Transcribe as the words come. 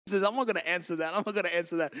He says, I'm not going to answer that. I'm not going to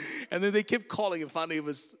answer that. And then they kept calling, and finally it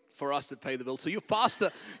was for us to pay the bill. So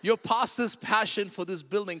your pastor's passion for this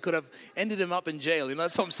building could have ended him up in jail.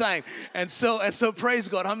 That's what I'm saying. And so praise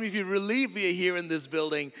God. How many of you relieved we are here in this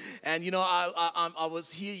building? And I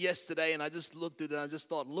was here yesterday, and I just looked at it and I just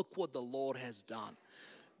thought, look what the Lord has done.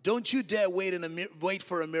 Don't you dare wait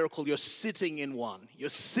for a miracle. You're sitting in one. You're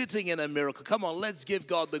sitting in a miracle. Come on, let's give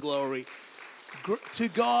God the glory. To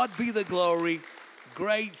God be the glory.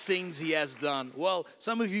 Great things he has done. Well,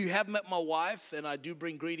 some of you have met my wife, and I do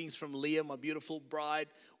bring greetings from Leah, my beautiful bride.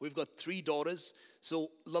 We've got 3 daughters. So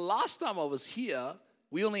the last time I was here,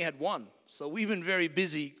 we only had 1. So we've been very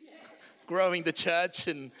busy growing the church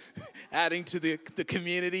and adding to the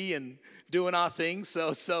community and doing our thing.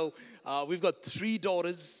 So we've got 3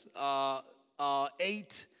 daughters,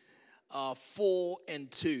 8, 4, and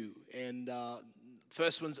 2. And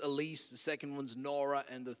first one's Elise, the second one's Nora,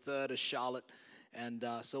 and the third is Charlotte. And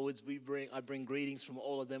so I bring greetings from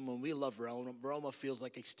all of them. When we love Roma, Roma feels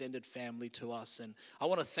like extended family to us. And I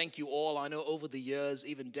want to thank you all. I know over the years,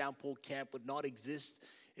 even Downpour Camp would not exist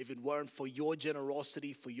if it weren't for your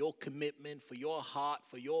generosity, for your commitment, for your heart,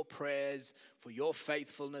 for your prayers, for your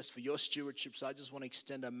faithfulness, for your stewardship. So I just want to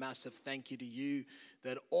extend a massive thank you to you,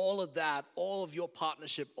 that all of that, all of your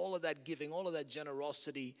partnership, all of that giving, all of that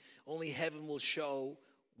generosity, only heaven will show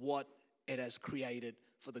what it has created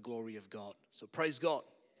for the glory of God. So praise God.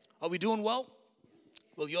 Are we doing well?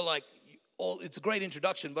 Well, you're like, it's a great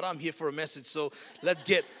introduction, but I'm here for a message. So let's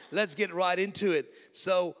get right into it.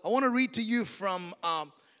 So I want to read to you from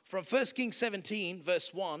 1 Kings 17,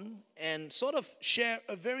 verse 1, and sort of share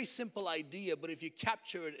a very simple idea, but if you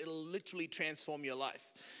capture it, it'll literally transform your life.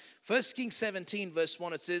 1 Kings 17, verse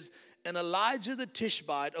 1, it says, "And Elijah the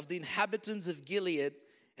Tishbite of the inhabitants of Gilead,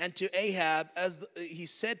 and to Ahab, he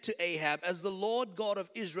said to Ahab, as the Lord God of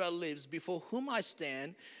Israel lives, before whom I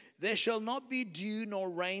stand, there shall not be dew nor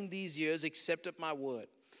rain these years except at my word.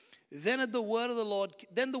 Then the word of the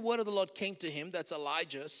Lord came to him," that's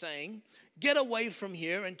Elijah, saying, "Get away from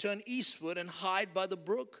here and turn eastward and hide by the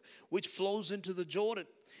brook which flows into the Jordan.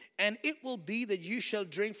 And it will be that you shall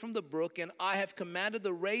drink from the brook, and I have commanded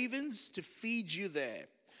the ravens to feed you there."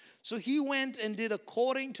 So he went and did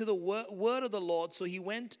according to the word of the Lord. So he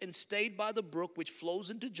went and stayed by the brook which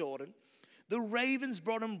flows into Jordan. The ravens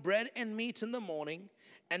brought him bread and meat in the morning,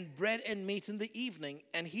 and bread and meat in the evening,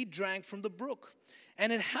 and he drank from the brook.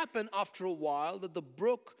 And it happened after a while that the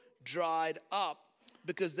brook dried up,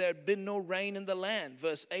 because there had been no rain in the land.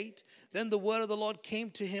 Verse 8, "Then the word of the Lord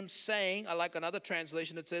came to him, saying," I like another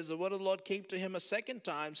translation that says, "The word of the Lord came to him a second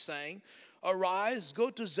time, saying, Arise,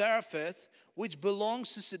 go to Zarephath, which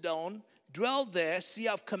belongs to Sidon, dwell there. See,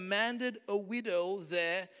 I've commanded a widow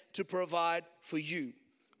there to provide for you."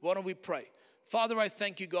 Why don't we pray? Father, I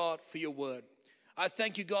thank you, God, for your word. I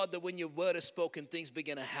thank you, God, that when your word is spoken, things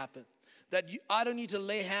begin to happen. That I don't need to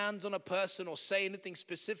lay hands on a person or say anything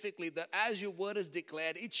specifically, that as your word is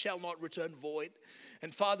declared, it shall not return void.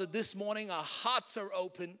 And Father, this morning our hearts are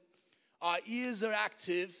open, our ears are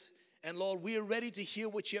active, and Lord, we are ready to hear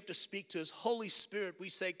what you have to speak to us. Holy Spirit, we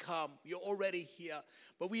say, come. You're already here.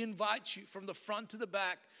 But we invite you from the front to the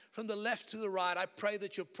back, from the left to the right. I pray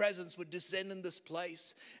that your presence would descend in this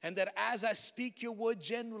place, and that as I speak your word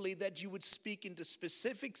generally, that you would speak into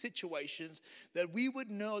specific situations, that we would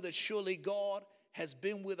know that surely God has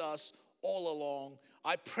been with us all along.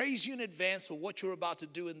 I praise you in advance for what you're about to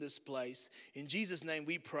do in this place. In Jesus' name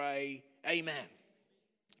we pray, amen.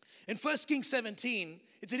 In 1 Kings 17,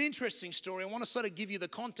 it's an interesting story. I want to sort of give you the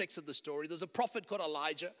context of the story. There's a prophet called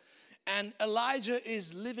Elijah, and Elijah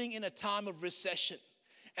is living in a time of recession.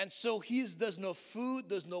 And so there's no food,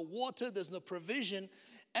 there's no water, there's no provision,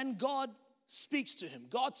 and God speaks to him.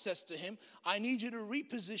 God says to him, I need you to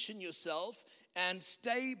reposition yourself and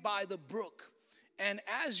stay by the brook. And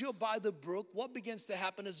as you're by the brook, what begins to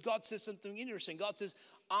happen is God says something interesting. God says,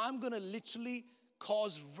 I'm going to literally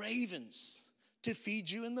cause ravens to feed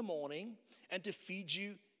you in the morning and to feed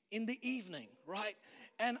you in the evening, right?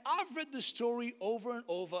 And I've read the story over and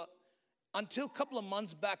over until a couple of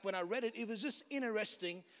months back when I read it. It was just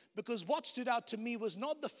interesting because what stood out to me was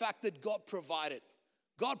not the fact that God provided.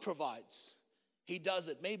 God provides. He does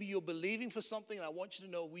it. Maybe you're believing for something, and I want you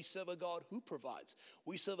to know we serve a God who provides.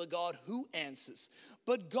 We serve a God who answers.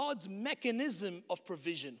 But God's mechanism of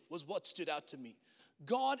provision was what stood out to me.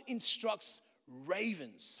 God instructs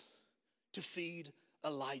ravens to feed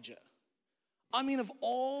Elijah. I mean, of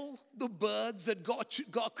all the birds that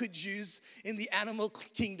God could use in the animal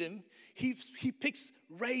kingdom, he picks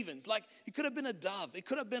ravens. Like, it could have been a dove. It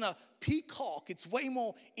could have been a peacock. It's way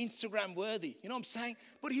more Instagram worthy. You know what I'm saying?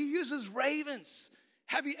 But he uses ravens.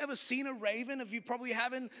 Have you ever seen a raven? If you probably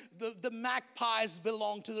haven't, the magpies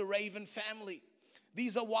belong to the raven family.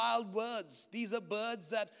 These are wild birds. These are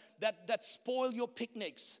birds that spoil your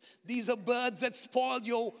picnics. These are birds that spoil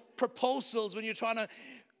your proposals when you're trying to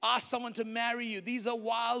ask someone to marry you. These are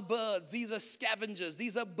wild birds. These are scavengers.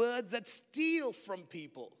 These are birds that steal from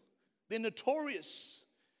people. They're notorious.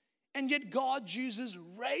 And yet God uses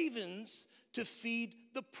ravens to feed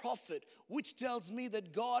the prophet, which tells me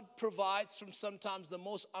that God provides from sometimes the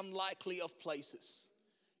most unlikely of places.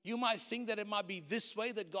 You might think that it might be this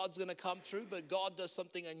way that God's going to come through, but God does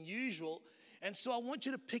something unusual. And so I want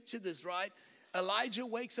you to picture this, right? Elijah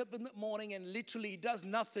wakes up in the morning and literally does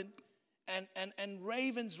nothing. And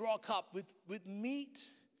ravens rock up with meat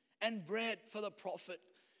and bread for the prophet.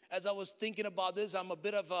 As I was thinking about this, I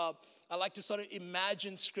like to sort of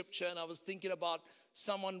imagine scripture. And I was thinking about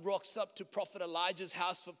someone rocks up to Prophet Elijah's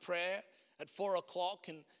house for prayer at 4 o'clock.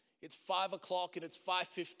 And it's 5 o'clock and it's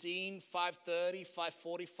 5:15, 5:30,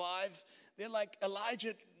 5:45. They're like,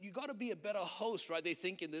 Elijah, you got to be a better host, right? They're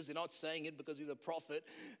thinking this. They're not saying it because he's a prophet.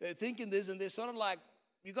 They're thinking this and they're sort of like,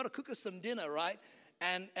 you got to cook us some dinner, right?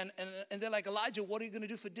 And they're like, Elijah, what are you going to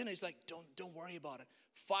do for dinner? He's like, don't worry about it.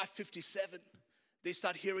 5:57, they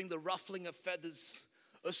start hearing the ruffling of feathers.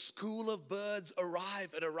 A school of birds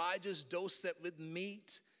arrive at Elijah's doorstep with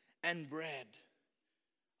meat and bread.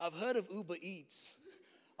 I've heard of Uber Eats.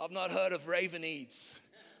 I've not heard of Raven Eats.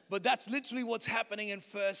 But that's literally what's happening in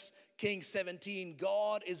 1 Kings 17.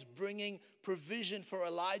 God is bringing provision for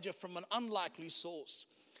Elijah from an unlikely source.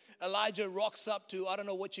 Elijah rocks up to, I don't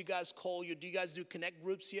know what you guys call do you guys do connect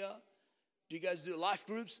groups here? Do you guys do life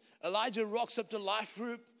groups? Elijah rocks up to life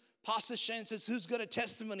group. Pastor Shane says, who's got a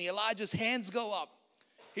testimony? Elijah's hands go up.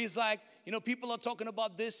 He's like, people are talking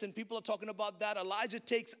about this and people are talking about that. Elijah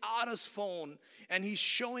takes out his phone and he's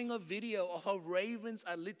showing a video of how ravens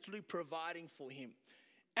are literally providing for him.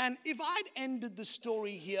 And if I'd ended the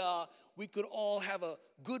story here, we could all have a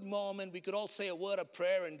good moment. We could all say a word of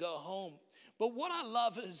prayer and go home. But what I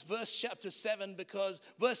love is verse 7,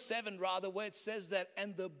 where it says that,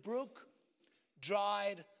 and the brook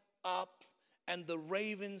dried up and the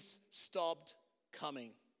ravens stopped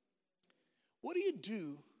coming. What do you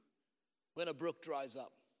do when a brook dries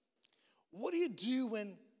up? What do you do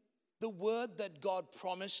when the word that God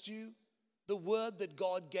promised you, the word that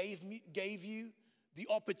God gave you, the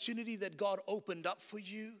opportunity that God opened up for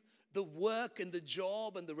you, the work and the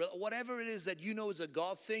job and whatever it is that you know is a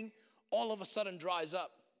God thing, all of a sudden dries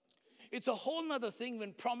up? It's a whole nother thing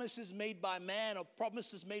when promises made by man or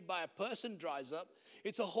promises made by a person dries up.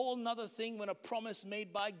 It's a whole nother thing when a promise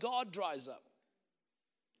made by God dries up.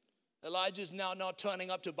 Elijah's now not turning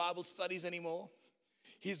up to Bible studies anymore.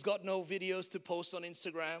 He's got no videos to post on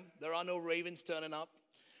Instagram. There are no ravens turning up,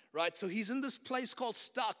 right? So he's in this place called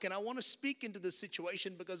stuck. And I want to speak into this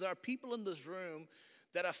situation because there are people in this room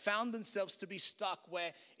that have found themselves to be stuck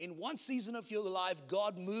where in one season of your life,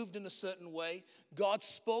 God moved in a certain way. God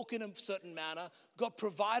spoke in a certain manner. God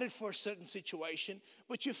provided for a certain situation.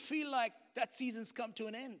 But you feel like that season's come to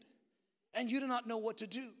an end. And you do not know what to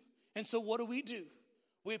do. And so what do?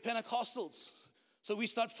 We're Pentecostals. So we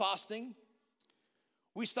start fasting.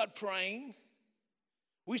 We start praying.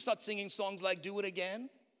 We start singing songs like Do It Again.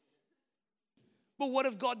 But what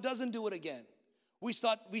if God doesn't do it again?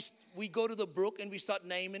 We go to the brook and we start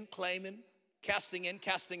naming, claiming, casting in,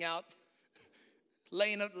 casting out,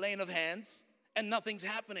 laying of hands, and nothing's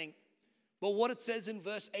happening. But what it says in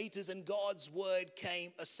verse 8 is, and God's word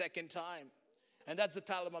came a second time. And that's the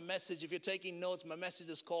title of my message. If you're taking notes, my message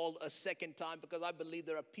is called A Second Time, because I believe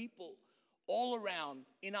there are people all around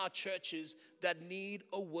in our churches that need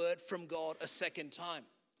a word from God a second time.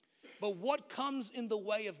 But what comes in the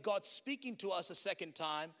way of God speaking to us a second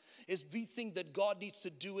time is we think that God needs to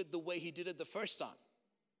do it the way he did it the first time.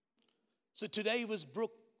 So today was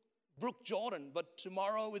Brook Jordan, but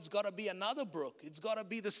tomorrow it's got to be another brook. It's got to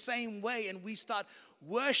be the same way, and we start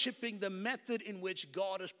worshiping the method in which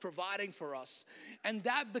God is providing for us. And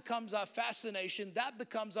that becomes our fascination. That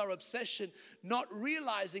becomes our obsession, not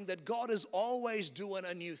realizing that God is always doing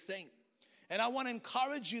a new thing. And I want to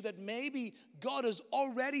encourage you that maybe God is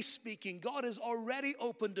already speaking. God has already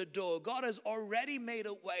opened a door. God has already made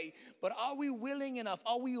a way. But are we willing enough?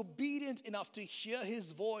 Are we obedient enough to hear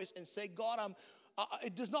his voice and say, God,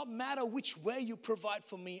 it does not matter which way you provide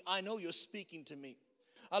for me. I know you're speaking to me.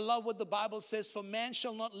 I love what the Bible says, for man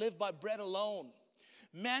shall not live by bread alone.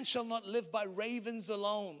 Man shall not live by ravens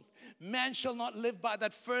alone. Man shall not live by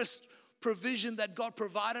that first provision that God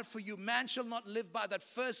provided for you. Man shall not live by that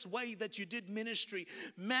first way that you did ministry.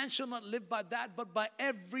 Man shall not live by that, but by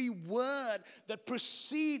every word that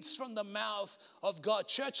proceeds from the mouth of God.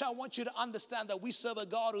 Church, I want you to understand that we serve a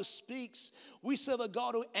God who speaks. We serve a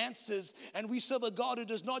God who answers. And we serve a God who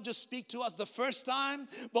does not just speak to us the first time,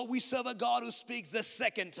 but we serve a God who speaks the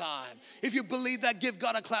second time. If you believe that, give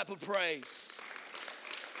God a clap of praise.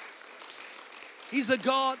 He's a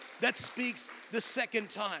God that speaks the second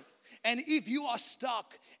time. And if you are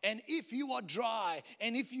stuck, and if you are dry,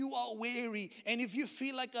 and if you are weary, and if you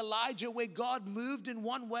feel like Elijah, where God moved in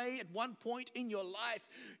one way at one point in your life,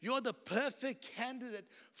 you're the perfect candidate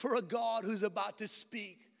for a God who's about to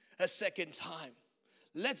speak a second time.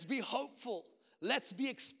 Let's be hopeful. Let's be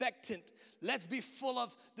expectant. Let's be full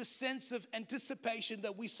of the sense of anticipation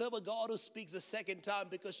that we serve a God who speaks a second time,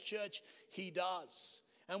 because, church, He does.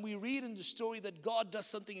 And we read in the story that God does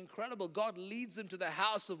something incredible. God leads them to the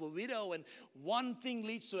house of a widow, and one thing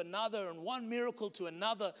leads to another, and one miracle to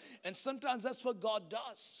another. And sometimes that's what God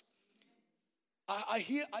does.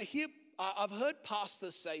 I've heard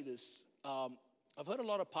pastors say this. I've heard a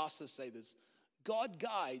lot of pastors say this. God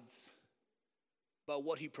guides by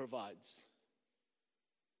what He provides.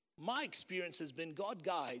 My experience has been God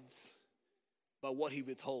guides by what He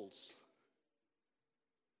withholds.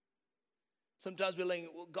 Sometimes we're like,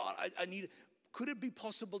 well, God, I need, could it be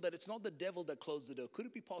possible that it's not the devil that closed the door? Could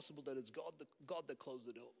it be possible that it's God that closed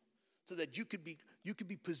the door? So that you could be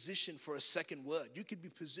positioned for a second word. You could be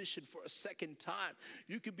positioned for a second time.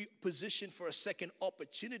 You could be positioned for a second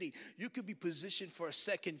opportunity. You could be positioned for a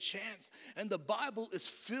second chance. And the Bible is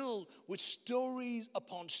filled with stories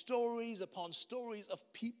upon stories upon stories of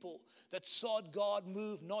people that saw God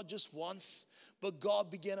move not just once, but God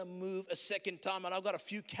began to move a second time. And I've got a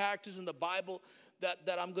few characters in the Bible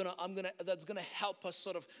that's gonna help us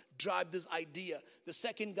sort of drive this idea. The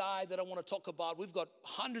second guy that I want to talk about, we've got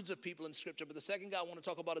hundreds of people in Scripture, but the second guy I want to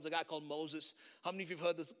talk about is a guy called Moses. How many of you have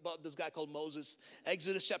heard about this guy called Moses?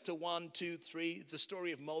 Exodus chapter 1, 2, 3. It's the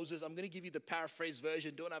story of Moses. I'm going to give you the paraphrase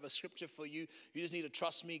version. Don't have a scripture for you. You just need to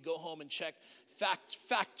trust me. Go home and check. Fact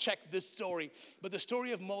check this story. But the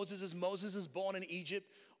story of Moses is born in Egypt.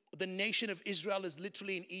 The nation of Israel is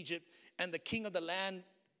literally in Egypt, and the king of the land,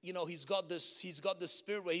 you know, he's got this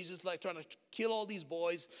spirit where he's just like trying to kill all these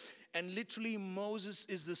boys. And literally Moses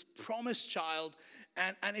is this promised child.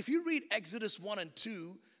 And if you read Exodus 1 and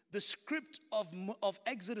 2, the script of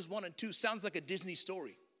Exodus 1 and 2 sounds like a Disney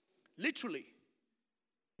story. Literally.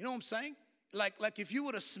 You know what I'm saying? Like if you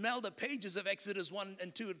were to smell the pages of Exodus 1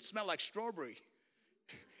 and 2, it'd smell like strawberry.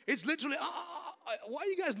 It's literally, why are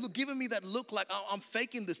you guys giving me that look like I'm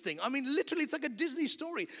faking this thing? I mean, literally, it's like a Disney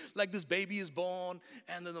story. Like this baby is born,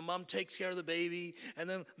 and then the mom takes care of the baby, and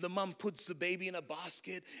then the mom puts the baby in a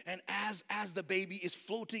basket, and as the baby is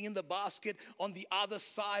floating in the basket on the other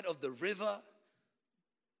side of the river,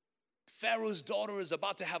 Pharaoh's daughter is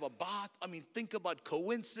about to have a bath. I mean, think about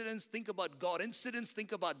coincidence, think about God incidents,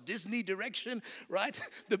 think about Disney direction, right?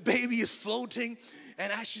 The baby is floating,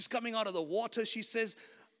 and as she's coming out of the water, she says,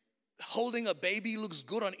 holding a baby looks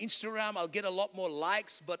good on Instagram. I'll get a lot more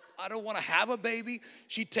likes, but I don't want to have a baby.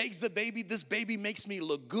 She takes the baby. This baby makes me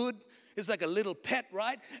look good. It's like a little pet,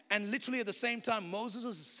 right? And literally at the same time,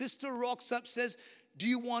 Moses' sister rocks up, says, do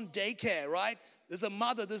you want daycare, right? There's a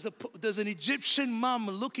mother, there's an Egyptian mom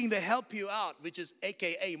looking to help you out, which is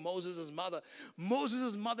AKA Moses' mother.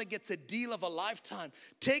 Moses' mother gets a deal of a lifetime.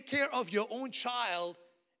 Take care of your own child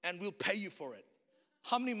and we'll pay you for it.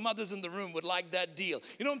 How many mothers in the room would like that deal?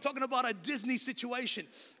 You know, I'm talking about a Disney situation.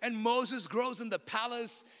 And Moses grows in the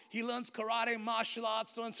palace. He learns karate, martial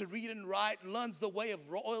arts, learns to read and write, learns the way of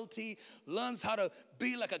royalty, learns how to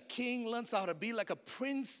be like a king, learns how to be like a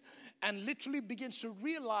prince, and literally begins to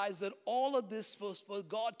realize that all of this was for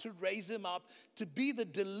God to raise him up to be the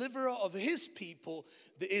deliverer of his people,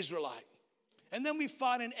 the Israelite. And then we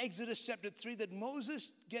find in Exodus chapter 3 that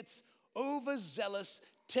Moses gets overzealous,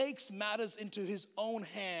 takes matters into his own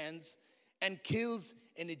hands, and kills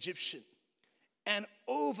an Egyptian. And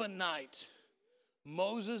overnight,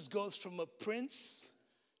 Moses goes from a prince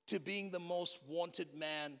to being the most wanted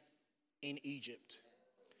man in Egypt.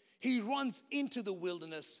 He runs into the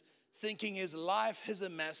wilderness thinking his life is a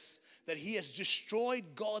mess, that he has destroyed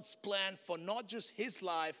God's plan for not just his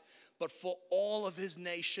life, but for all of his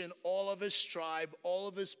nation, all of his tribe, all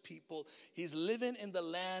of his people. He's living in the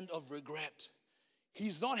land of regret.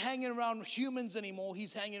 He's not hanging around humans anymore.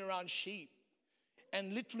 He's hanging around sheep.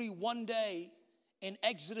 And literally one day in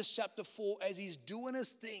Exodus chapter 4, as he's doing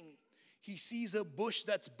his thing, he sees a bush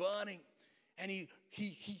that's burning. And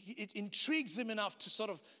it intrigues him enough to sort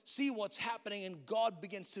of see what's happening. And God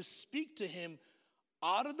begins to speak to him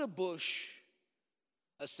out of the bush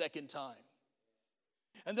a second time.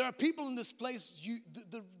 And there are people in this place,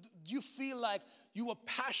 you feel like you were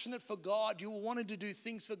passionate for God, you wanted to do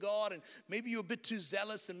things for God, and maybe you're a bit too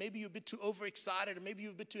zealous, and maybe you're a bit too overexcited, and maybe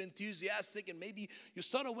you're a bit too enthusiastic, and maybe you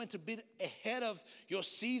sort of went a bit ahead of your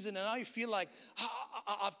season, and now you feel like,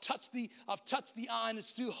 I've touched the iron,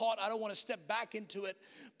 it's too hot, I don't want to step back into it.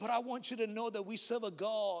 But I want you to know that we serve a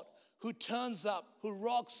God who turns up, who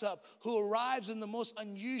rocks up, who arrives in the most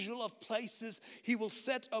unusual of places. He will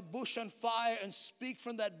set a bush on fire and speak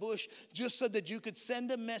from that bush just so that you could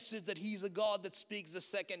send a message that he's a God that speaks the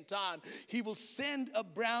second time. He will send a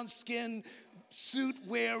brown-skinned,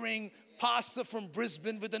 suit-wearing pastor from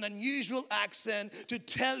Brisbane with an unusual accent to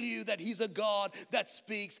tell you that he's a God that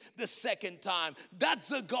speaks the second time. That's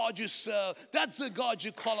the God you serve. That's the God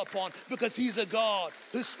you call upon, because he's a God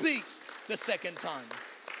who speaks the second time.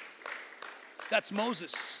 That's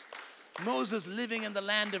Moses. Moses living in the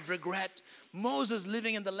land of regret. Moses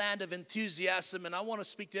living in the land of enthusiasm. And I want to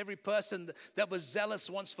speak to every person that was zealous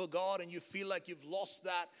once for God and you feel like you've lost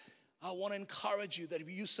that. I want to encourage you that if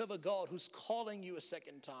you serve a God who's calling you a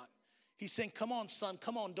second time, he's saying, come on, son,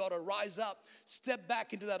 come on, daughter, rise up. Step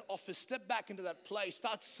back into that office. Step back into that place.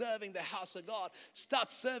 Start serving the house of God.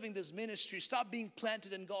 Start serving this ministry. Start being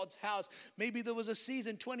planted in God's house. Maybe there was a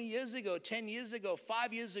season 20 years ago, 10 years ago,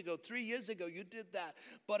 5 years ago, 3 years ago, you did that.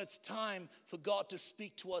 But it's time for God to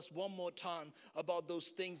speak to us one more time about those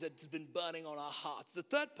things that's been burning on our hearts. The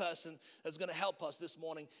third person that's going to help us this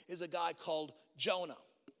morning is a guy called Jonah.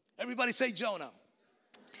 Everybody say Jonah.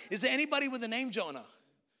 Is there anybody with the name Jonah?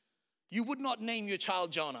 You would not name your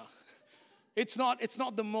child Jonah. It's never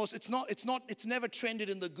trended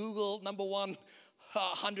in the Google number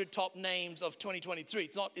 100 top names of 2023.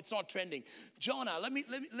 It's not trending. Jonah, let me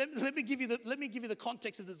give you the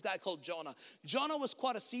context of this guy called Jonah. Jonah was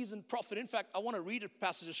quite a seasoned prophet. In fact, I want to read a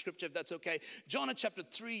passage of scripture if that's okay. Jonah chapter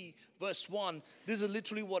 3 verse 1. This is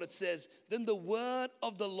literally what it says. Then the word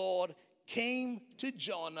of the Lord came to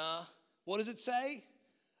Jonah. What does it say?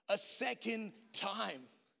 A second time.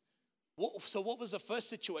 So what was the first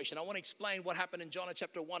situation? I want to explain what happened in Jonah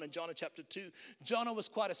chapter 1 and Jonah chapter 2. Jonah was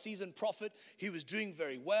quite a seasoned prophet. He was doing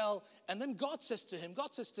very well. And then God says to him,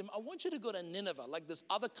 I want you to go to Nineveh, like this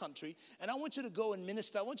other country, and I want you to go and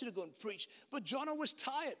minister. I want you to go and preach. But Jonah was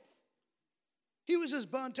tired. He was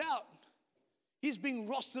just burnt out. He's being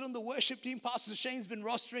rostered on the worship team. Pastor Shane's been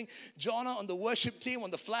rostering Jonah on the worship team, on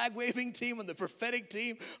the flag waving team, on the prophetic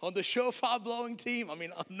team, on the shofar blowing team. I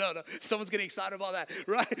mean, no, someone's getting excited about that,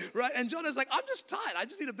 right? And Jonah's like, I'm just tired. I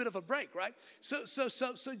just need a bit of a break, right? So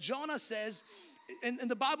Jonah says, and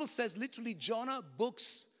the Bible says literally Jonah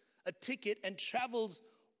books a ticket and travels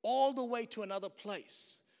all the way to another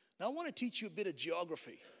place. Now I want to teach you a bit of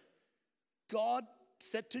geography. God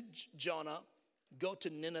said to Jonah, go to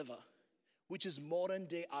Nineveh, which is modern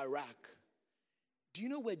day Iraq. Do you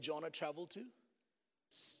know where Jonah traveled to?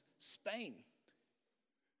 Spain.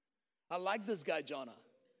 I like this guy, Jonah.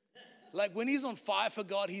 Like when he's on fire for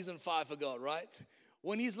God, he's on fire for God, right?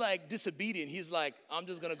 When he's like disobedient, he's like, I'm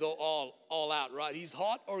just going to go all out, right? He's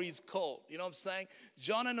hot or he's cold. You know what I'm saying?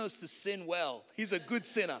 Jonah knows to sin well. He's a good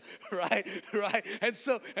sinner, right? And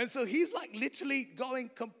so he's like literally going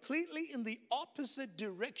completely in the opposite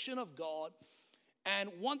direction of God.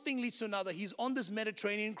 And one thing leads to another. He's on this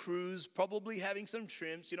Mediterranean cruise, probably having some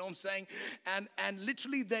shrimps, you know what I'm saying? And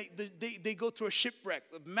literally they go through a shipwreck,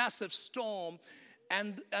 a massive storm.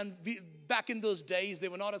 And back in those days, they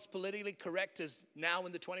were not as politically correct as now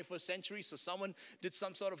in the 21st century. So someone did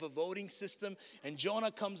some sort of a voting system. And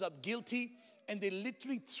Jonah comes up guilty. And they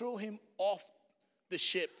literally throw him off the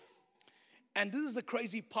ship. And this is the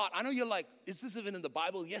crazy part. I know you're like, is this even in the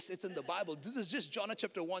Bible? Yes, it's in the Bible. This is just Jonah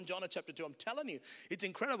chapter 1, Jonah chapter 2. I'm telling you, it's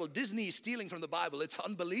incredible. Disney is stealing from the Bible. It's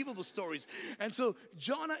unbelievable stories. And so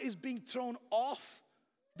Jonah is being thrown off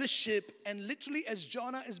the ship. And literally as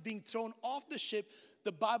Jonah is being thrown off the ship,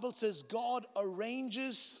 the Bible says God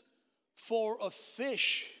arranges for a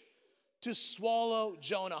fish to swallow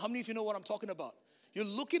Jonah. How many of you know what I'm talking about? You're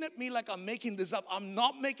looking at me like I'm making this up. I'm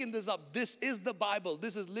not making this up. This is the Bible.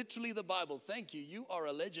 This is literally the Bible. Thank you. You are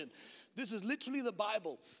a legend. This is literally the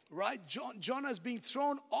Bible, right? Jonah is being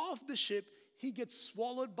thrown off the ship. He gets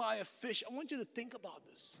swallowed by a fish. I want you to think about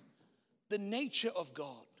this. The nature of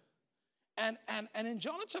God. And in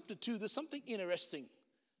Jonah chapter 2, there's something interesting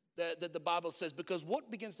that the Bible says, because what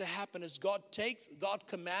begins to happen is God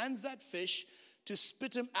commands that fish to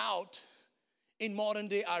spit him out in modern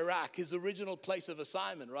day Iraq, his original place of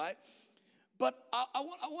assignment, right? But I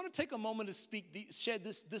want to take a moment to share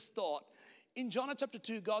this thought. In Jonah chapter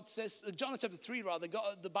 2, Jonah chapter 3 rather,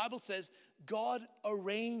 the Bible says God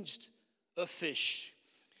arranged a fish.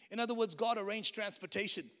 In other words, God arranged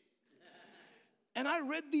transportation. And I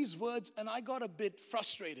read these words and I got a bit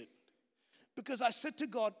frustrated because I said to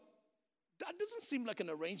God, that doesn't seem like an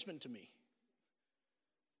arrangement to me.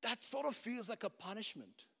 That sort of feels like a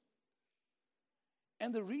punishment.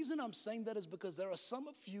 And the reason I'm saying that is because there are some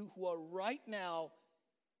of you who are right now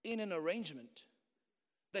in an arrangement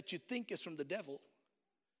that you think is from the devil,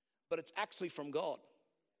 but it's actually from God.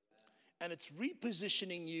 And it's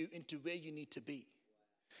repositioning you into where you need to be.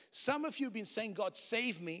 Some of you have been saying, God,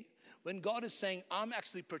 save me, when God is saying, I'm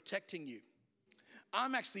actually protecting you.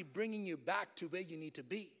 I'm actually bringing you back to where you need to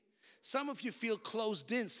be. Some of you feel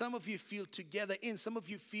closed in. Some of you feel together in. Some of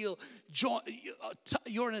you feel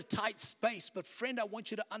you're in a tight space. But friend, I want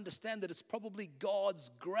you to understand that it's probably God's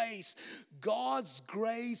grace. God's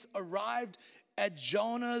grace arrived at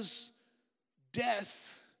Jonah's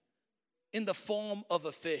death in the form of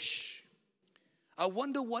a fish. I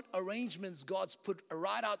wonder what arrangements God's put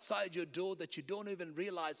right outside your door that you don't even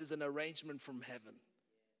realize is an arrangement from heaven.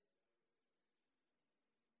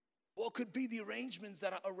 What could be the arrangements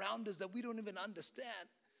that are around us that we don't even understand?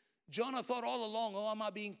 Jonah thought all along, oh, am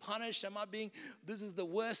I being punished? This is the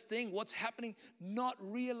worst thing. What's happening? Not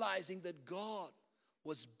realizing that God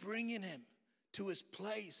was bringing him to his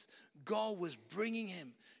place. God was bringing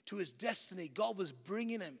him to his destiny. God was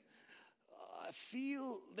bringing him. I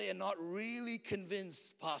feel they are not really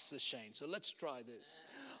convinced, Pastor Shane. So let's try this.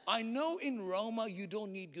 I know in Roma you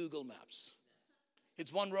don't need Google Maps.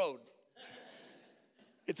 It's one road.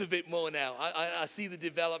 It's a bit more now. I see the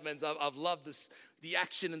developments. I've loved this, the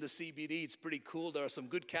action in the CBD. It's pretty cool. There are some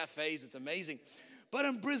good cafes. It's amazing. But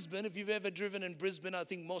in Brisbane, if you've ever driven in Brisbane, I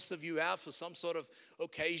think most of you have for some sort of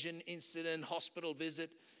occasion, incident, hospital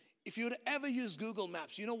visit. If you would ever use Google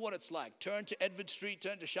Maps, you know what it's like. Turn to Edward Street,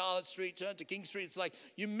 turn to Charlotte Street, turn to King Street. It's like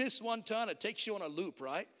you miss one turn, it takes you on a loop,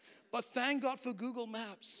 right? But thank God for Google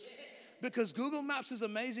Maps. Because Google Maps is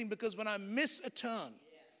amazing because when I miss a turn,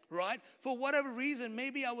 right, for whatever reason,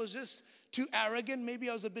 maybe I was just too arrogant, maybe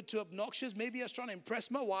I was a bit too obnoxious, maybe I was trying to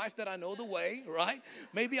impress my wife that I know the way, right?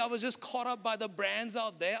 Maybe I was just caught up by the brands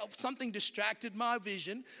out there, something distracted my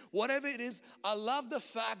vision. Whatever it is, I love the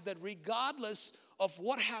fact that regardless of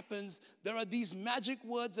what happens, there are these magic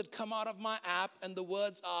words that come out of my app, and the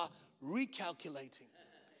words are recalculating.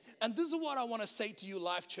 And this is what I want to say to you,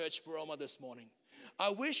 Life Church Baroma, this morning. I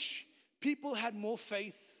wish people had more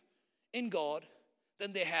faith in God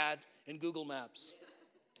than they had in Google Maps.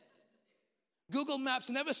 Google Maps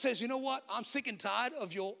never says, you know what, I'm sick and tired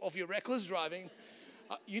of your reckless driving.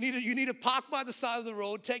 You need to park by the side of the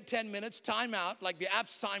road, take 10 minutes, time out, like the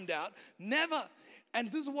app's timed out. Never. And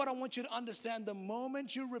this is what I want you to understand. The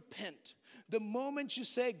moment you repent, the moment you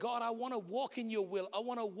say, God, I want to walk in your will. I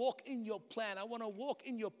want to walk in your plan. I want to walk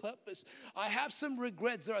in your purpose. I have some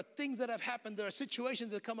regrets. There are things that have happened. There are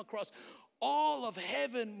situations that come across. All of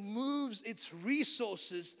heaven moves its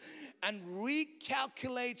resources and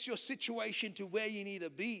recalculates your situation to where you need to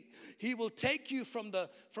be. He will take you from the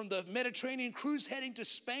Mediterranean cruise heading to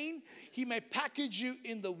Spain. He may package you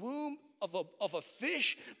in the womb of a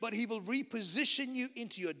fish, but he will reposition you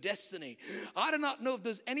into your destiny. I do not know if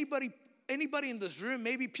there's anybody in this room,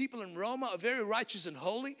 maybe people in Roma are very righteous and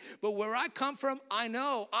holy, but where I come from, I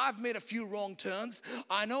know I've made a few wrong turns.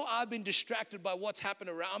 I know I've been distracted by what's happened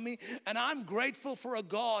around me, and I'm grateful for a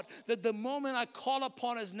God that the moment I call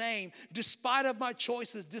upon his name, despite of my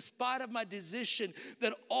choices, despite of my decision,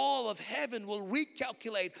 that all of heaven will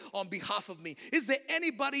recalculate on behalf of me. Is there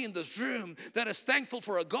anybody in this room that is thankful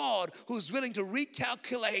for a God who's willing to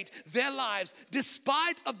recalculate their lives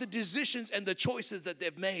despite of the decisions and the choices that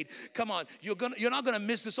they've made? Come on. You're not going to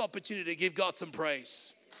miss this opportunity to give God some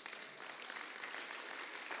praise.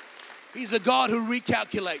 He's a God who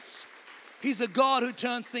recalculates. He's a God who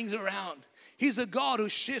turns things around. He's a God who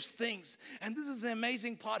shifts things. And this is the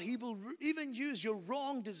amazing part. He will even use your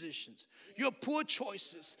wrong decisions, your poor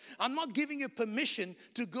choices. I'm not giving you permission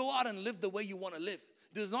to go out and live the way you want to live.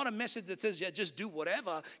 There's not a message that says, yeah, just do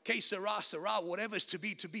whatever. Que sera, sera, whatever is to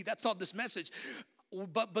be, to be. That's not this message.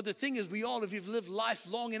 But the thing is, if you've lived life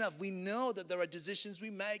long enough, we know that there are decisions we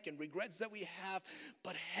make and regrets that we have.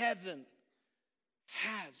 But heaven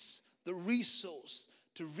has the resource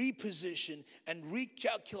to reposition and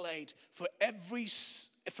recalculate for every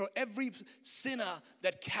sinner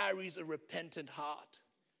that carries a repentant heart.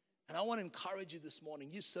 And I want to encourage you this morning.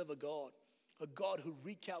 You serve a God who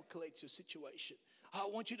recalculates your situation. I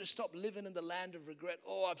want you to stop living in the land of regret.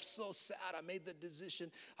 Oh, I'm so sad. I made that decision.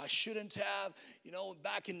 I shouldn't have. You know,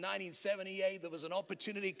 back in 1978, there was an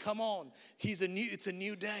opportunity. Come on. It's a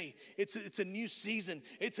new day. It's a new season.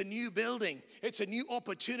 It's a new building. It's a new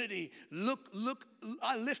opportunity. Look,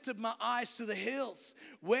 I lifted my eyes to the hills.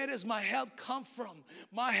 Where does my help come from?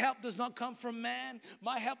 My help does not come from man.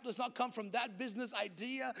 My help does not come from that business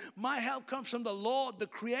idea. My help comes from the Lord, the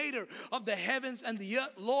creator of the heavens and the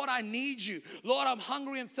earth. Lord, I need you. Lord, I'm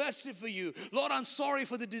hungry and thirsty for you. Lord, I'm sorry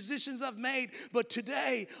for the decisions I've made. But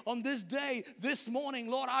today, on this day, this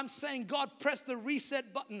morning, Lord, I'm saying, God, press the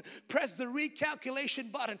reset button. Press the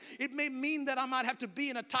recalculation button. It may mean that I might have to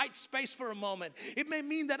be in a tight space for a moment. It may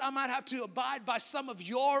mean that I might have to abide by some of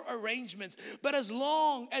your arrangements. But as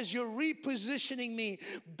long as you're repositioning me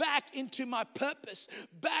back into my purpose,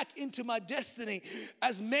 back into my destiny,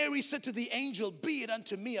 as Mary said to the angel, be it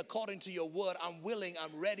unto me according to your word. I'm willing,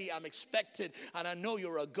 I'm ready, I'm expected, and I know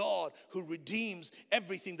you're a God who redeems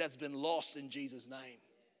everything that's been lost in Jesus' name.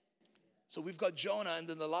 So we've got Jonah, and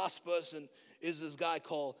then the last person is this guy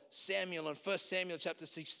called Samuel. In 1 Samuel chapter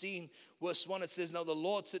 16, verse 1, it says, now the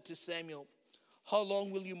Lord said to Samuel, how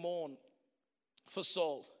long will you mourn for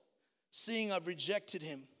Saul, seeing I've rejected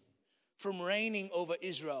him from reigning over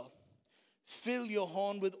Israel? Fill your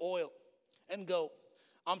horn with oil and go.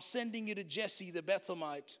 I'm sending you to Jesse the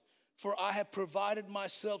Bethlehemite, for I have provided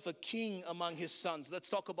myself a king among his sons. Let's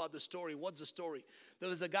talk about the story. What's the story? There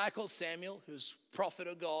was a guy called Samuel, who's prophet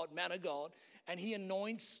of God, man of God, and he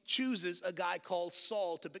chooses a guy called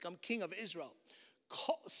Saul to become king of Israel.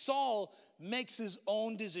 Saul makes his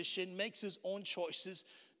own decision, makes his own choices,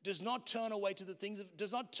 does not turn to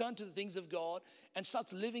the things of God, and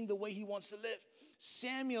starts living the way he wants to live.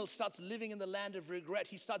 Samuel starts living in the land of regret.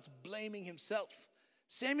 He starts blaming himself.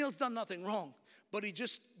 Samuel's done nothing wrong, but he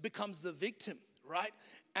just becomes the victim, right?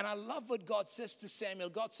 And I love what God says to Samuel.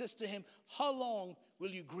 God says to him, how long will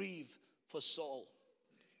you grieve for Saul?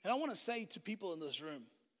 And I want to say to people in this room,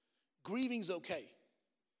 grieving's okay,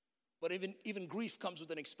 but even grief comes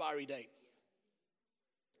with an expiry date.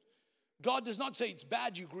 God does not say it's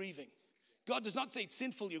bad you're grieving. God does not say it's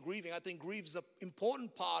sinful you're grieving. I think grief is an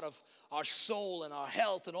important part of our soul and our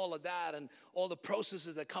health and all of that and all the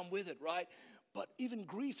processes that come with it, right? But even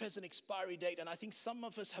grief has an expiry date. And I think some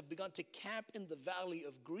of us have begun to camp in the valley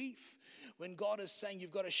of grief when God is saying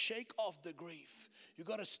you've got to shake off the grief. You've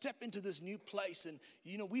got to step into this new place. And,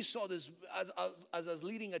 you know, we saw this as I was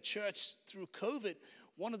leading a church through COVID.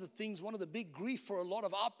 One of the big grief for a lot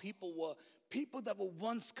of our people were people that were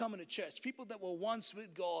once coming to church, people that were once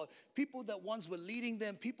with God, people that once were leading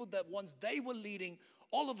them, people that once they were leading,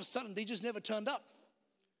 all of a sudden they just never turned up.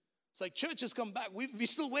 It's like church has come back. We're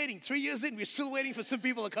still waiting. 3 years in, we're still waiting for some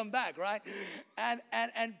people to come back, right?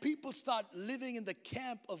 And people start living in the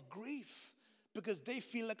camp of grief because they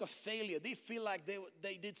feel like a failure. They feel like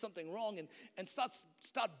they did something wrong and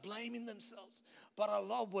start blaming themselves. But I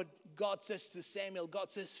love what God says to Samuel.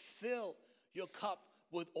 God says, fill your cup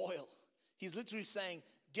with oil. He's literally saying,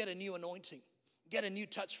 get a new anointing. Get a new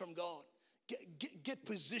touch from God. Get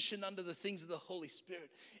positioned under the things of the Holy Spirit.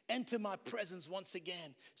 Enter my presence once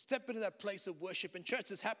again. Step into that place of worship. In church,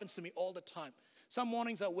 this happens to me all the time. Some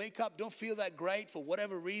mornings I wake up, don't feel that great for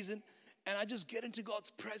whatever reason, and I just get into God's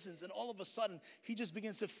presence, and all of a sudden, He just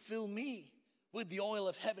begins to fill me with the oil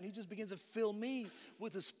of heaven. He just begins to fill me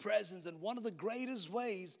with His presence. And one of the greatest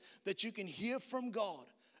ways that you can hear from God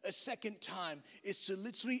a second time is to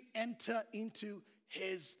literally enter into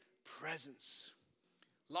His presence.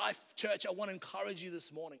 Life Church, I want to encourage you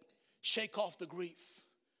this morning. Shake off the grief.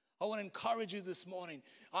 I want to encourage you this morning.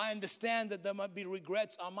 I understand that there might be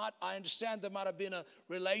regrets. I understand there might have been a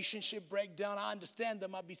relationship breakdown. I understand there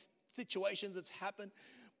might be situations that's happened.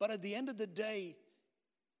 But at the end of the day,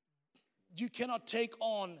 you cannot take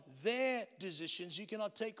on their decisions. You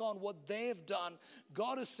cannot take on what they've done.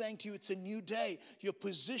 God is saying to you, it's a new day. You're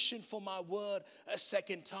positioned for my word a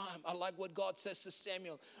second time. I like what God says to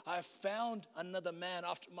Samuel. I have found another man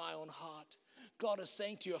after my own heart. God is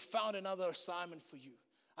saying to you, I found another assignment for you.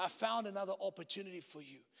 I found another opportunity for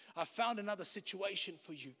you. I found another situation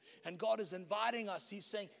for you. And God is inviting us. He's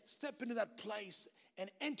saying, step into that place and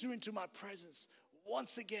enter into my presence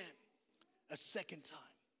once again, a second time.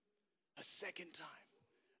 A second time,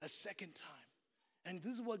 a second time. And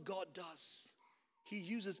this is what God does. He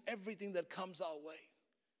uses everything that comes our way.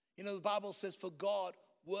 You know, the Bible says, for God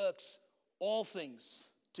works all things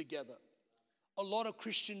together. A lot of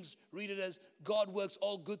Christians read it as God works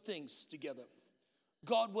all good things together.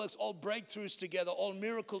 God works all breakthroughs together, all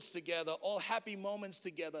miracles together, all happy moments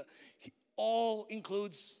together. All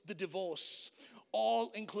includes the divorce.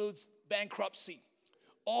 All includes bankruptcy.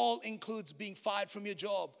 All includes being fired from your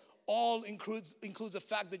job. All includes the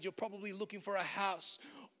fact that you're probably looking for a house.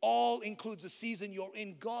 All includes the season you're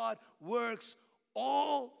in. God works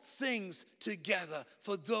all things together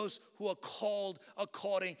for those who are called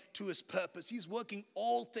according to his purpose. He's working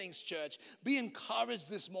all things, church. Be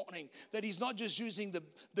encouraged this morning that he's not just using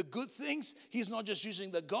the good things. He's not just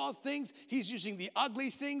using the God things. He's using the ugly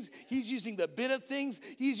things. He's using the bitter things.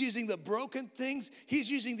 He's using the broken things. He's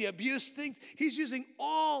using the abused things. He's using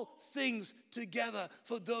all things together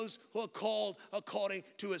for those who are called according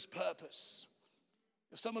to his purpose.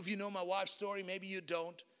 If some of you know my wife's story, maybe you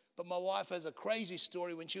don't. But my wife has a crazy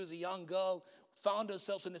story. When she was a young girl, found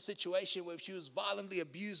herself in a situation where she was violently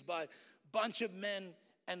abused by a bunch of men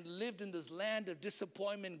and lived in this land of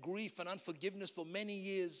disappointment, grief, and unforgiveness for many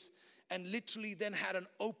years, and literally then had an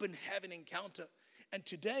open heaven encounter. And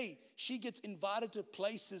today, she gets invited to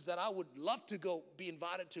places that I would love to go be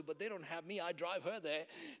invited to, but they don't have me. I drive her there.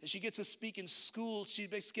 And she gets to speak in school. She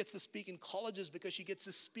gets to speak in colleges because she gets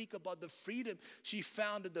to speak about the freedom she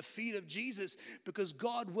found at the feet of Jesus, because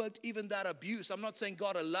God worked even that abuse. I'm not saying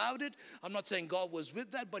God allowed it. I'm not saying God was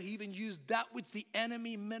with that, but he even used that which the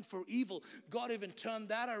enemy meant for evil. God even turned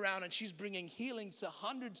that around, and she's bringing healings to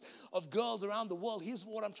hundreds of girls around the world. Here's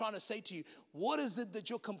what I'm trying to say to you. What is it that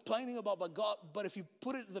you're complaining about God? But if you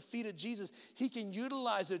put it at the feet of Jesus, he can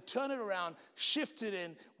utilize it, turn it around, shift it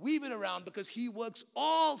in, weave it around, because he works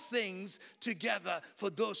all things together for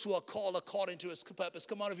those who are called according to his purpose.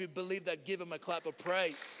 Come on, if you believe that, give him a clap of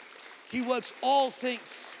praise. He works all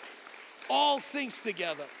things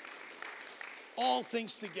together. All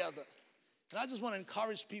things together. And I just want to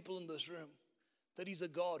encourage people in this room that he's a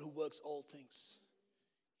God who works all things.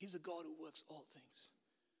 He's a God who works all things.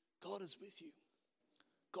 God is with you.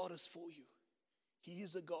 God is for you. He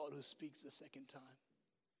is a God who speaks the second time.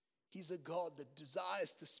 He's a God that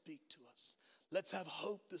desires to speak to us. Let's have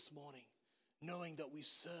hope this morning, knowing that we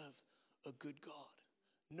serve a good God.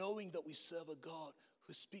 Knowing that we serve a God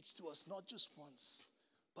who speaks to us not just once,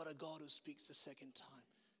 but a God who speaks the second time.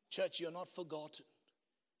 Church, you're not forgotten.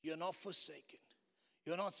 You're not forsaken.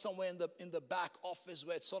 You're not somewhere in the back office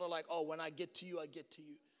where it's sort of like, oh, when I get to you, I get to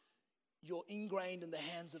you. You're ingrained in the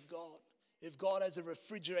hands of God. If God has a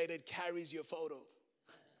refrigerator, it carries your photo.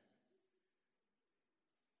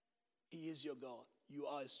 He is your God. You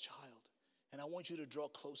are his child. And I want you to draw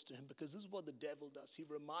close to him, because this is what the devil does. He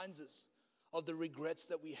reminds us of the regrets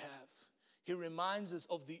that we have. He reminds us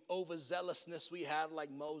of the overzealousness we had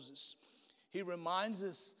like Moses. He reminds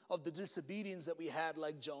us of the disobedience that we had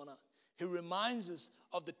like Jonah. He reminds us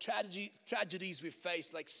of the tragedies we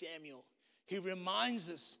faced like Samuel. He reminds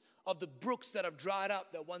us of the brooks that have dried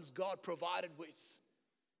up that once God provided with.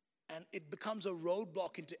 And it becomes a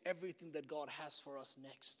roadblock into everything that God has for us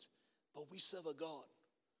next. But we serve a God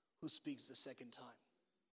who speaks the second time.